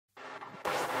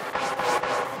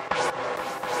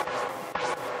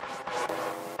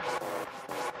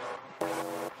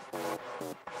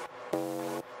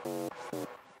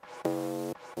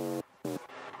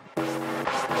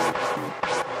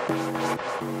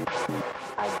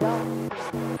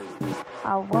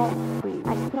I won't sleep.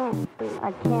 I can't sleep.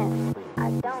 I can't sleep.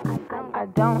 I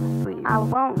don't sleep. I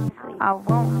won't sleep. I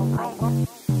won't.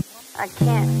 I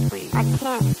can't sleep. I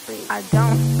can't sleep. I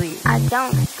don't sleep. I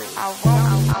don't sleep. I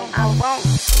won't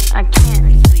sleep. I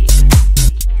can't sleep.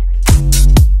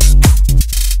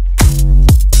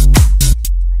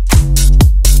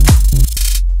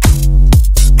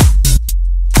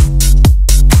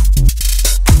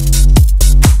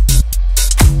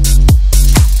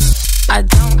 I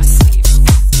don't sleep.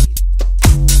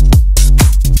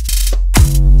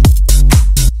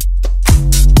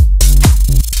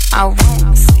 I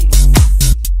won't sleep.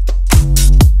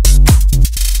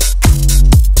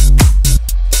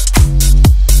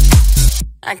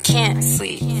 I can't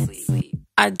sleep.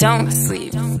 I don't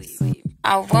sleep.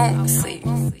 I won't sleep.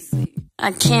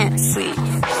 I can't sleep.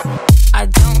 I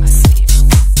don't sleep.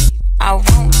 I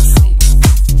won't sleep.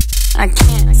 I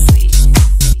can't sleep.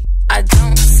 I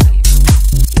don't sleep.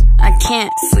 I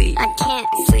can't sleep. I can't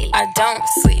sleep. I don't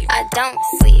sleep. I don't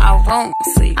sleep. I won't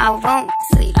sleep. I won't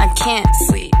sleep. I can't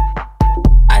sleep.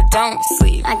 I don't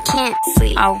sleep. I can't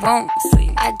sleep. I won't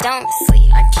sleep. I don't sleep.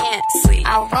 I can't sleep.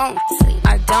 I won't sleep.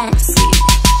 I don't sleep.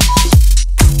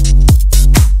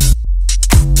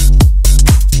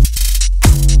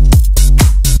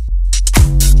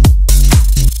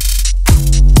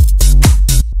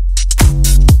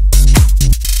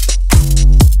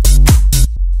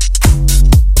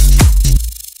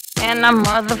 And I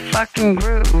motherfucking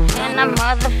groove. And I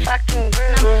motherfucking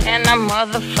groove. And I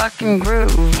motherfucking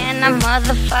groove. And I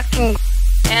motherfucking.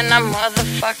 And I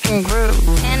motherfucking groove.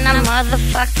 And I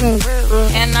motherfucking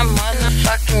groove. And I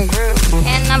motherfucking groove.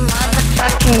 And I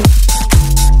motherfucking.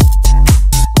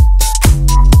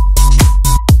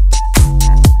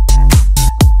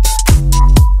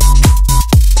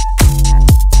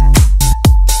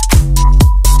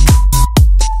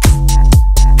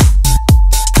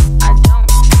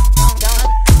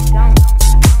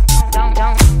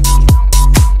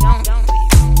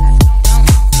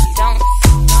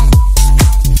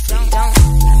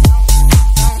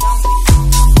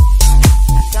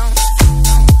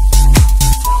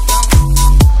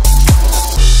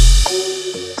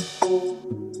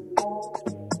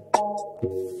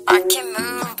 I can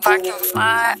move, I can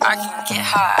fly, I can get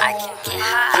high, I can get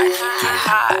high, I can get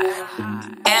high.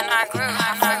 And I groove,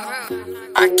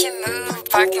 I can move,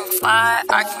 I can fly,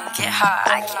 I can get high,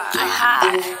 I can get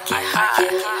high, get high.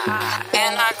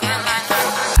 And I groove, and I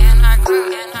groove, and I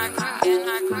groove, and I groove, and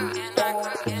I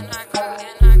groove, and I groove,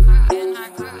 and I groove, and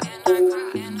I groove, and I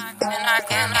groove, and I groove,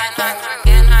 and I groove,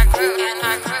 and I groove, and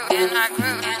I groove, and I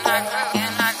groove, and I groove,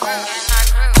 and I groove.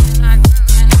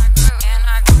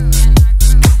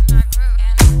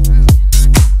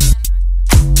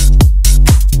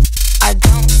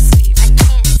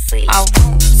 I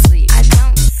won't sleep. I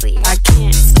don't sleep. I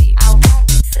can't sleep. I won't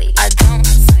sleep. I don't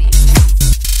sleep.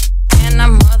 And I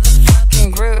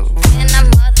motherfucking groove. And I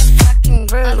motherfucking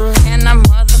groove. And I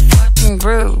motherfucking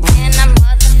groove. And I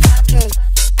motherfucking.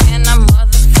 And I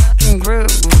motherfucking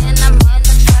groove. And I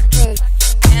motherfucking.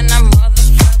 And I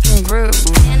motherfucking groove.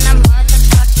 And I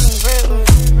motherfucking groove.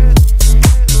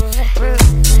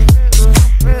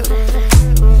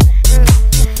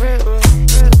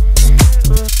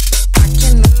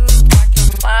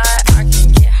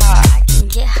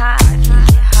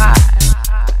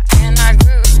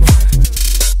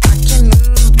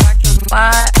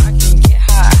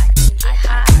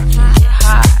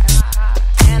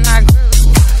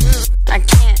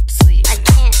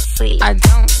 I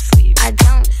don't sleep. I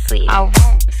don't sleep. I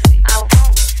won't sleep. I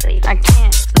won't sleep. I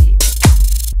can't sleep.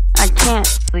 I can't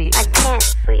sleep. I can't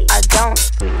sleep. I don't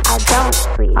sleep. I don't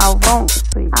sleep. I won't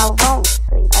sleep. I won't